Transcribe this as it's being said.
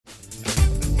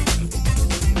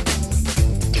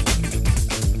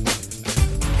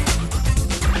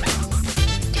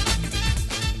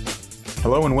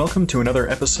Hello and welcome to another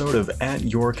episode of At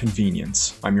Your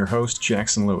Convenience. I'm your host,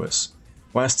 Jackson Lewis.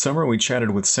 Last summer, we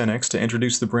chatted with Cenex to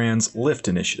introduce the brand's LIFT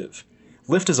initiative.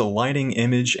 LIFT is a lighting,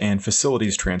 image, and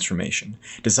facilities transformation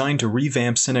designed to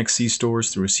revamp Cenex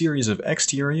C-stores through a series of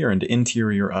exterior and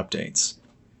interior updates.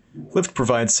 LIFT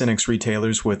provides Cenex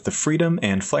retailers with the freedom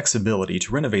and flexibility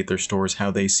to renovate their stores how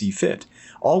they see fit,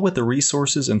 all with the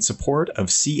resources and support of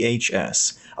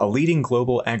CHS, a leading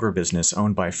global agribusiness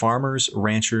owned by farmers,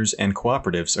 ranchers, and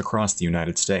cooperatives across the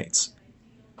United States.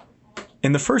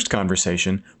 In the first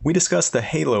conversation, we discussed the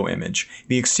Halo image,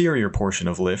 the exterior portion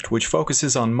of LIFT, which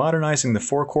focuses on modernizing the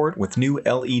forecourt with new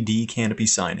LED canopy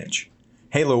signage.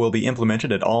 Halo will be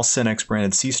implemented at all Cenex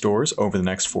branded C-stores over the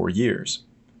next 4 years.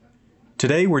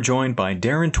 Today we're joined by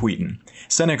Darren Tweeten,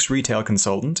 Cenex retail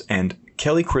consultant, and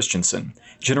Kelly Christensen,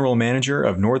 General Manager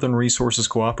of Northern Resources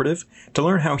Cooperative, to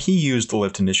learn how he used the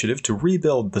LIFT initiative to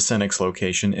rebuild the Cenex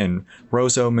location in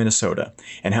Roseau, Minnesota,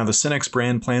 and how the Cenex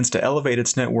brand plans to elevate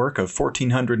its network of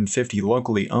 1,450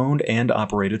 locally owned and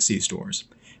operated C-stores.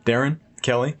 Darren,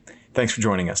 Kelly, thanks for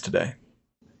joining us today.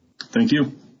 Thank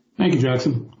you. Thank you,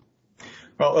 Jackson.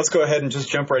 Well, let's go ahead and just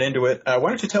jump right into it. Why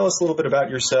don't you tell us a little bit about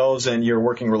yourselves and your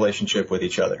working relationship with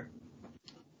each other?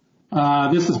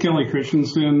 This is Kelly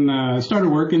Christensen. I started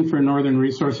working for Northern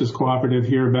Resources Cooperative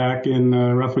here back in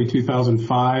roughly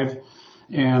 2005.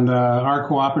 And our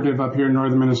cooperative up here in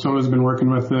northern Minnesota has been working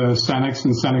with the Cenex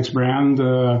and Cenex brand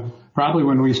probably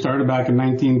when we started back in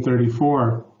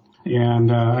 1934.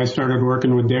 And I started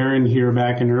working with Darren here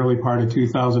back in the early part of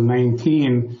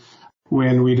 2019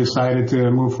 when we decided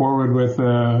to move forward with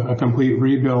a complete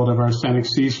rebuild of our Cenex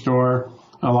C-store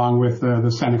along with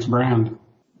the Cenex brand.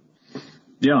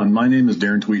 Yeah, and my name is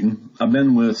Darren Tweeten. I've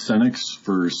been with Cenex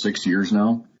for 6 years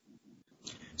now.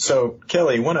 So,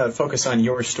 Kelly, I want to focus on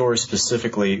your store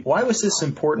specifically. Why was this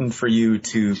important for you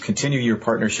to continue your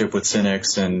partnership with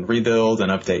Cenex and rebuild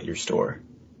and update your store?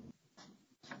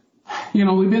 You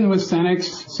know, we've been with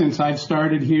Cenex since I've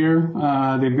started here.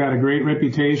 They've got a great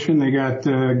reputation. They got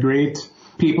great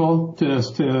people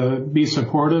to be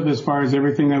supportive as far as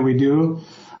everything that we do.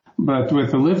 But with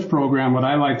the LIFT program, what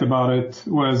I liked about it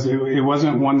was it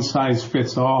wasn't one size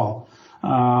fits all.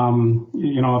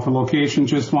 You know, if a location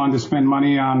just wanted to spend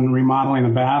money on remodeling a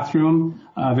bathroom,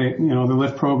 the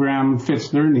LIFT program fits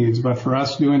their needs. But for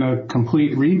us doing a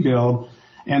complete rebuild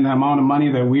and the amount of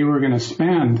money that we were going to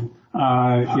spend,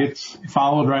 it's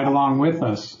followed right along with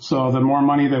us. So the more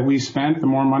money that we spent, the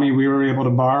more money we were able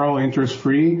to borrow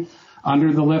interest-free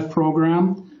under the LIFT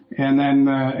program. And then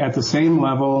at the same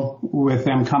level with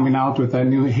them coming out with that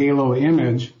new Halo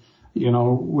image, you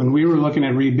know, when we were looking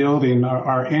at rebuilding,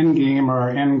 our end game or our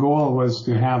end goal was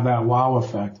to have that wow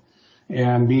effect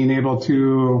and being able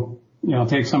to, you know,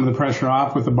 take some of the pressure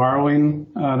off with the borrowing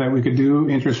that we could do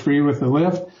interest-free with the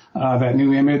LIFT. That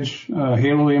new image,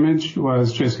 Halo image,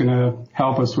 was just going to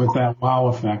help us with that wow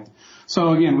effect.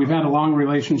 So again, we've had a long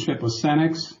relationship with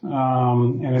Cenex,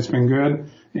 and it's been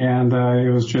good. And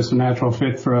it was just a natural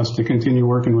fit for us to continue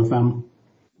working with them.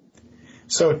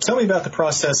 So tell me about the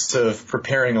process of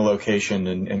preparing a location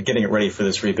and getting it ready for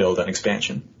this rebuild and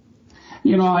expansion.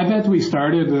 You know, I bet we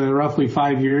started roughly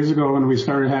 5 years ago when we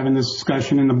started having this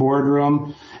discussion in the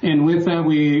boardroom. And with that,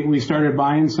 we started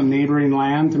buying some neighboring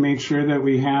land to make sure that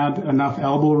we had enough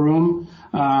elbow room.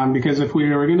 Because if we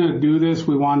were going to do this,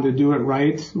 we wanted to do it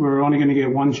right. We were only going to get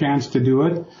one chance to do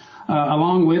it.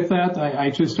 Along with that,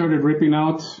 I just started ripping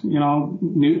out, you know,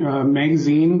 new,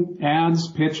 magazine ads,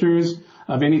 pictures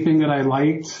of anything that I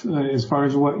liked as far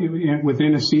as what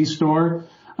within a C-store.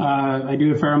 I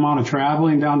do a fair amount of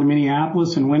traveling down to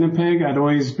Minneapolis and Winnipeg. I'd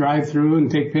always drive through and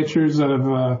take pictures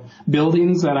of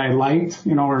buildings that I liked,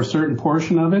 you know, or a certain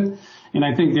portion of it. And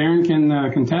I think Darren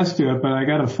can contest to it, but I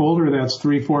got a folder that's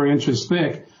 3-4 inches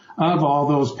thick of all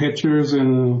those pictures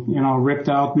and, you know, ripped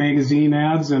out magazine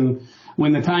ads. And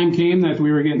when the time came that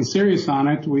we were getting serious on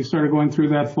it, we started going through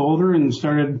that folder and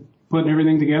started putting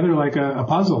everything together like a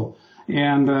puzzle.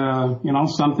 And, you know,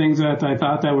 some things that I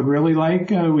thought I would really like,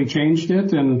 we changed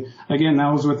it. And again,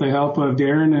 that was with the help of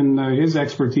Darren and his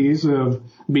expertise of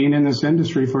being in this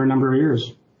industry for a number of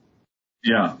years.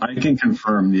 Yeah, I can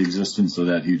confirm the existence of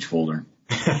that huge folder.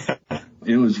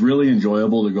 It was really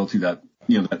enjoyable to go through that,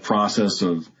 you know, that process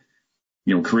of,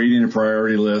 you know, creating a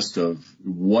priority list of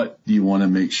what do you want to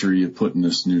make sure you put in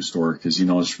this new store? Because, you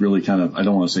know, it's really kind of, I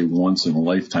don't want to say once in a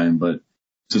lifetime, but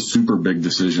it's a super big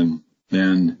decision.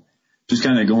 And just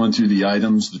kind of going through the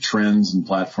items, the trends and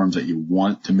platforms that you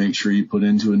want to make sure you put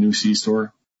into a new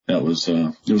C-store. That was,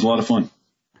 it was a lot of fun.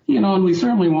 You know, and we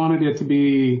certainly wanted it to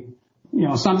be, you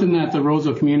know, something that the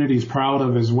Roseau community is proud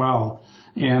of as well.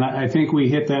 And I think we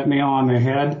hit that nail on the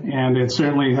head, and it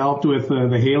certainly helped with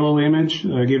the halo image,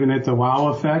 giving it the wow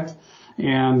effect,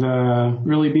 and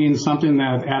really being something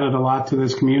that added a lot to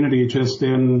this community just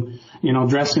in,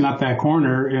 dressing up that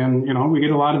corner. And, we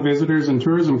get a lot of visitors and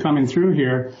tourism coming through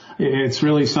here. It's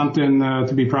really something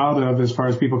to be proud of as far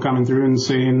as people coming through and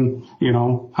seeing,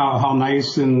 how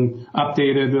nice and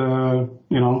updated,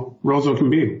 Roseau can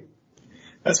be.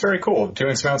 That's very cool.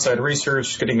 Doing some outside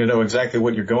research, getting to know exactly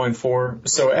what you're going for.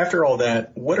 So after all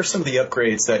that, what are some of the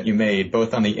upgrades that you made,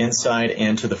 both on the inside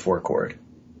and to the forecourt?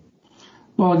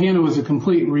 Well, again, it was a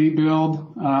complete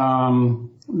rebuild.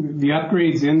 The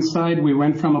upgrades inside, we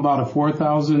went from about a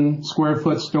 4,000 square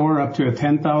foot store up to a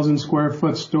 10,000 square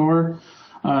foot store.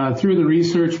 Through the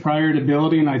research prior to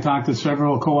building, I talked to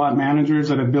several co-op managers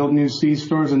that have built new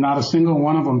C-stores, and not a single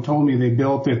one of them told me they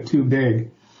built it too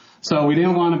big. So we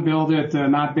didn't want to build it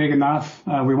not big enough.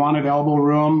 We wanted elbow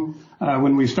room.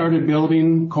 When we started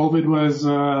building, COVID was,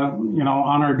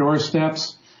 on our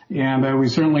doorsteps, and we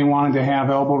certainly wanted to have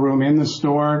elbow room in the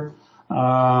store,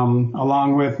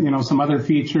 along with, some other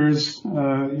features,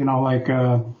 like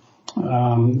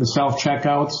the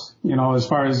self-checkouts, as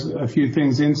far as a few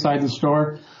things inside the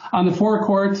store. On the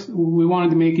forecourt, we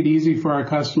wanted to make it easy for our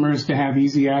customers to have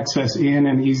easy access in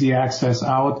and easy access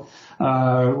out.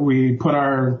 We put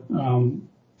our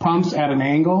pumps at an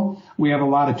angle. We have a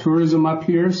lot of tourism up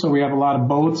here, so we have a lot of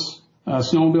boats,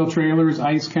 snowmobile trailers,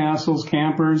 ice castles,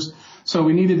 campers. So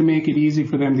we needed to make it easy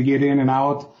for them to get in and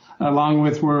out, along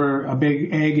with we're a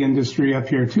big ag industry up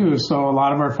here too. So a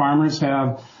lot of our farmers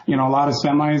have, a lot of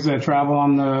semis that travel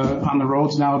on the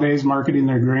roads nowadays marketing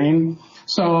their grain.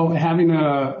 So having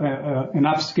an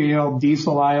upscale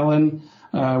diesel island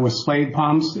with Slade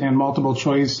pumps and multiple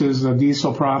choices of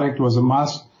diesel product was a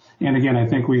must. And again, I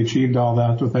think we achieved all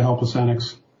that with the help of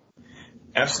Cenex.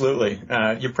 Absolutely.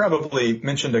 You probably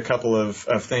mentioned a couple of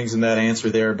things in that answer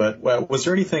there, but was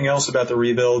there anything else about the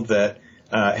rebuild that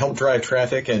helped drive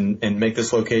traffic and make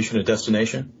this location a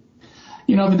destination?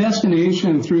 The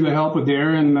destination, through the help of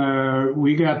Darren,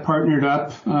 we got partnered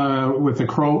up with the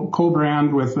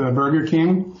co-brand with Burger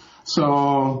King.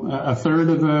 So a third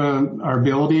of our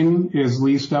building is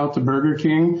leased out to Burger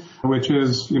King, which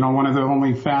is, one of the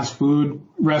only fast food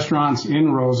restaurants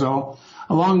in Roseau.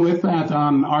 Along with that,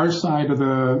 on our side of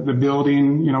the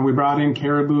building, we brought in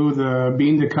Caribou. The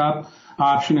bean to cup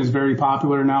option is very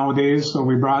popular nowadays, so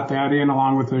we brought that in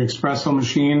along with the espresso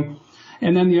machine.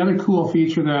 And then the other cool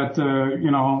feature that,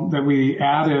 that we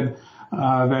added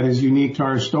that is unique to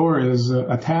our store is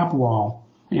a tap wall.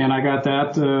 And I got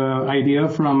that idea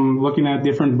from looking at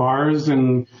different bars,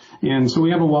 and so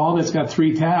we have a wall that's got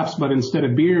 3 taps, but instead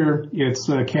of beer, it's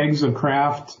kegs of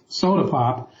craft soda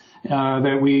pop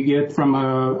that we get from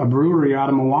a brewery out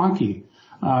of Milwaukee,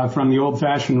 from the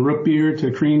old-fashioned root beer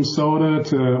to cream soda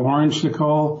to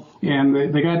orange-to-cola, and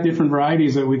they got different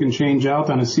varieties that we can change out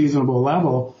on a seasonable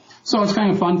level. So it's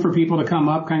kind of fun for people to come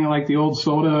up, kind of like the old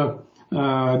soda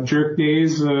jerk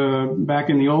days.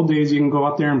 Back in the old days, you can go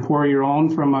out there and pour your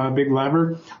own from a big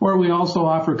lever. Or we also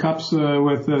offer cups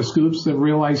with scoops of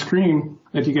real ice cream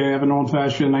that you can have an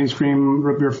old-fashioned ice cream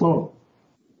root beer float.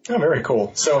 Oh, very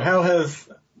cool. So how have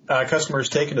customers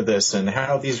taken to this, and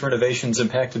how have these renovations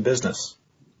impacted business?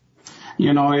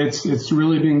 It's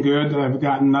really been good. I've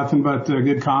gotten nothing but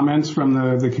good comments from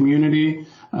the community.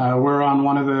 We're on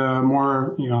one of the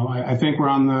more, I think we're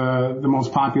on the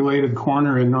most populated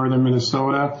corner in northern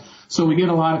Minnesota. So we get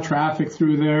a lot of traffic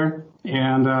through there,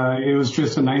 and it was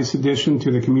just a nice addition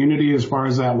to the community as far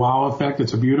as that wow effect.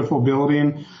 It's a beautiful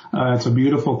building. It's a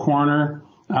beautiful corner.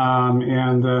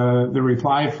 And the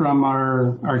reply from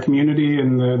our community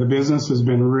and the business has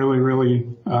been really, really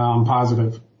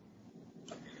positive.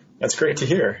 That's great to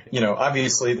hear.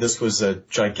 Obviously this was a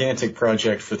gigantic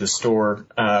project for the store.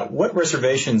 What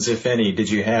reservations, if any, did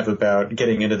you have about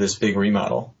getting into this big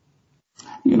remodel?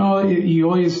 You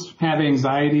always have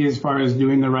anxiety as far as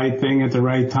doing the right thing at the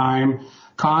right time.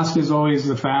 Cost is always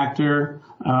the factor.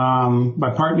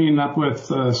 By partnering up with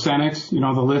Cenex,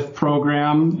 the LIFT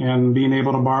program, and being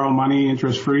able to borrow money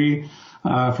interest-free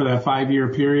for that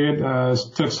 5-year period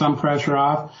took some pressure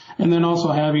off. And then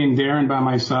also having Darren by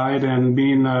my side and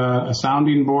being a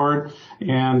sounding board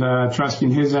and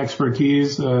trusting his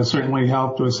expertise certainly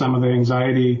helped with some of the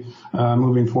anxiety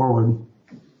moving forward.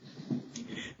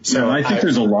 So I think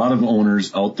there's a lot of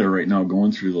owners out there right now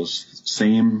going through those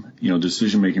same,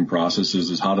 decision-making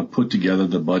processes, as how to put together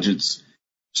the budgets,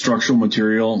 structural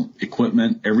material,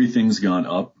 equipment. Everything's gone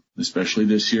up, especially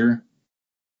this year.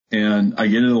 And I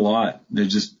get it a lot.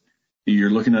 You're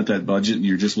looking at that budget and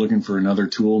you're just looking for another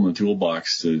tool in the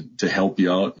toolbox to help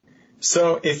you out.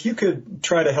 So if you could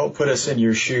try to help put us in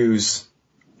your shoes,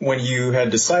 when you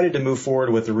had decided to move forward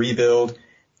with the rebuild,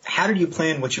 how did you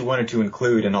plan what you wanted to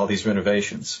include in all these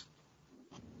renovations?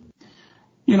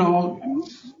 You know,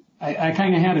 I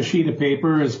kind of had a sheet of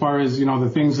paper as far as,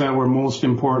 the things that were most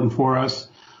important for us,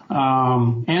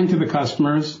 and to the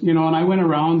customers, and I went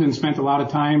around and spent a lot of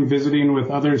time visiting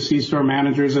with other C-store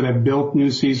managers that have built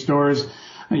new C-stores,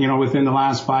 within the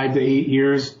last 5 to 8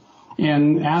 years,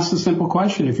 and asked a simple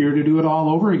question. If you were to do it all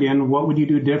over again, what would you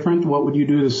do different? What would you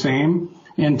do the same?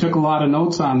 And took a lot of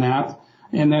notes on that.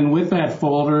 And then with that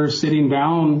folder, sitting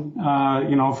down,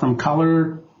 from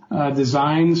color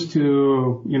designs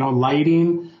to,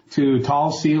 lighting, to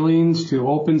tall ceilings, to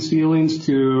open ceilings,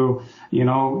 to,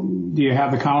 do you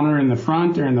have the counter in the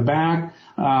front or in the back?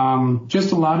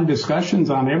 Just a lot of discussions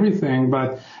on everything.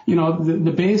 But,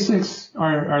 the basics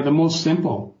are the most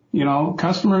simple.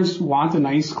 Customers want a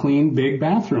nice, clean, big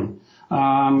bathroom.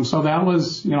 So that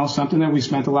was, something that we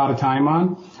spent a lot of time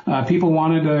on. People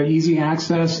wanted easy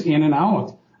access in and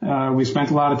out. We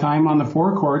spent a lot of time on the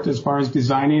forecourt as far as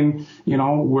designing,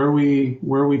 where we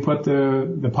put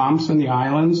the pumps and the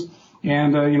islands.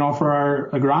 And, for our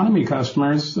agronomy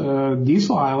customers,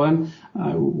 Diesel Island,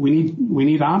 we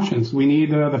need options. We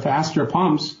need the faster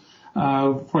pumps,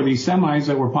 for these semis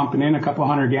that we're pumping in a couple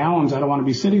hundred gallons. I don't want to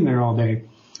be sitting there all day.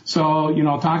 So,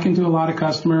 talking to a lot of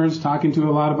customers, talking to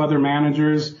a lot of other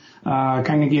managers,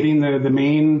 kind of getting the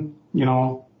main,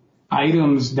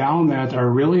 items down that are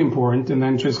really important, and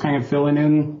then just kind of filling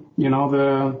in,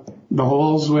 the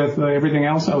holes with everything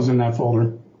else that was in that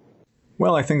folder.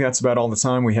 Well, I think that's about all the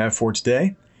time we have for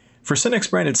today. For Cenex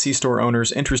branded C-store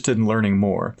owners interested in learning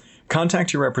more,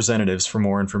 contact your representatives for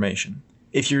more information.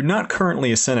 If you're not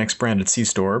currently a Cenex branded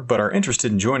C-store but are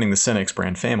interested in joining the Cenex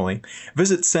brand family,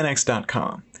 visit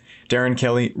Cenex.com. Darren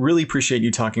Kelly, really appreciate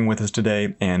you talking with us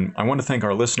today, and I want to thank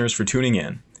our listeners for tuning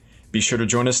in. Be sure to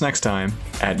join us next time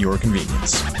at your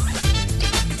convenience.